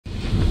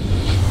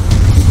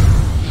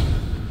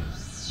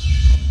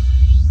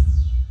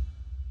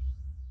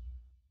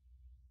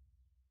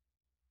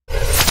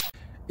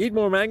Eat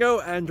more mango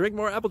and drink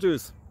more apple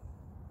juice.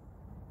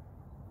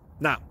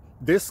 Now,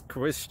 this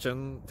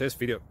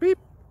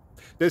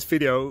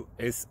video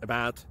is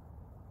about...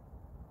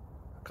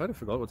 I kind of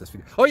forgot what this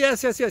video... Oh,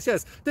 yes.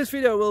 This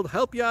video will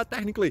help you out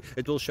technically.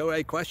 It will show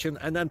a question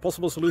and then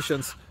possible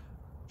solutions.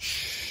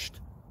 Shh.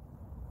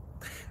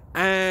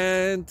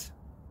 And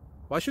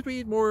why should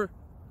we eat more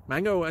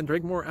mango and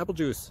drink more apple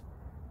juice?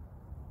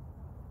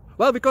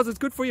 Well, because it's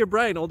good for your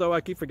brain, although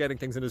I keep forgetting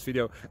things in this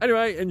video.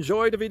 Anyway,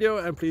 enjoy the video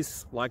and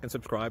please like and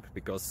subscribe,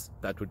 because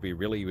that would be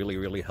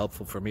really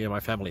helpful for me and my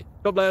family.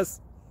 God bless!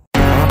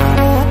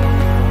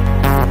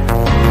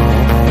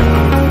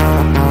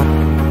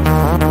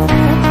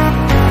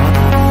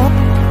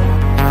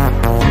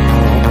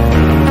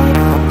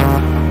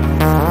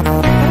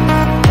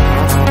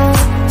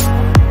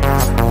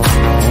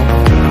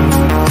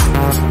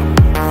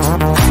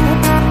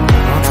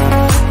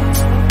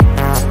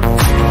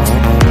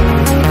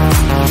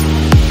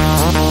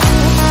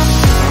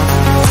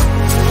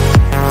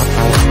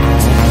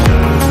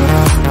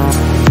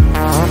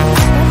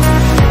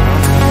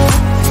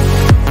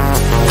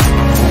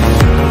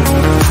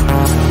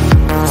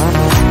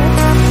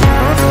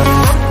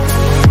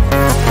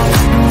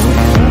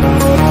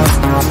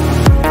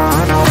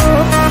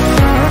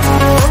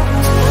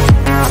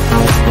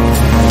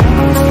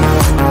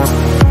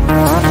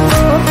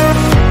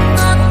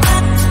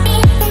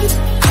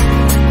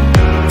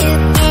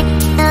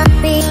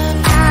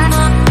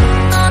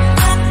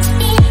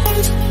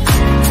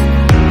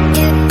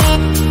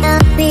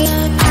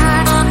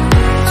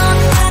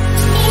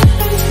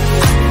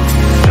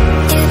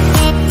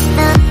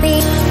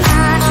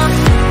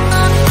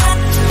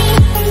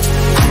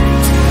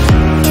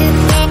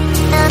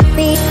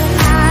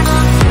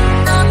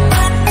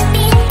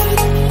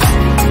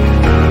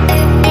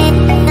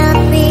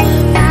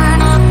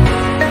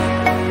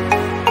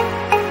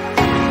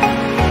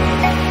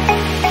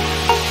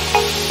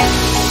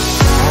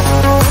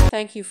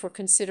 Thank you for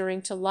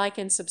considering to like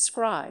and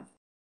subscribe.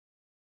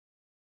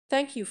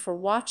 Thank you for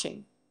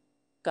watching.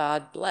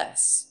 God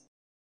bless.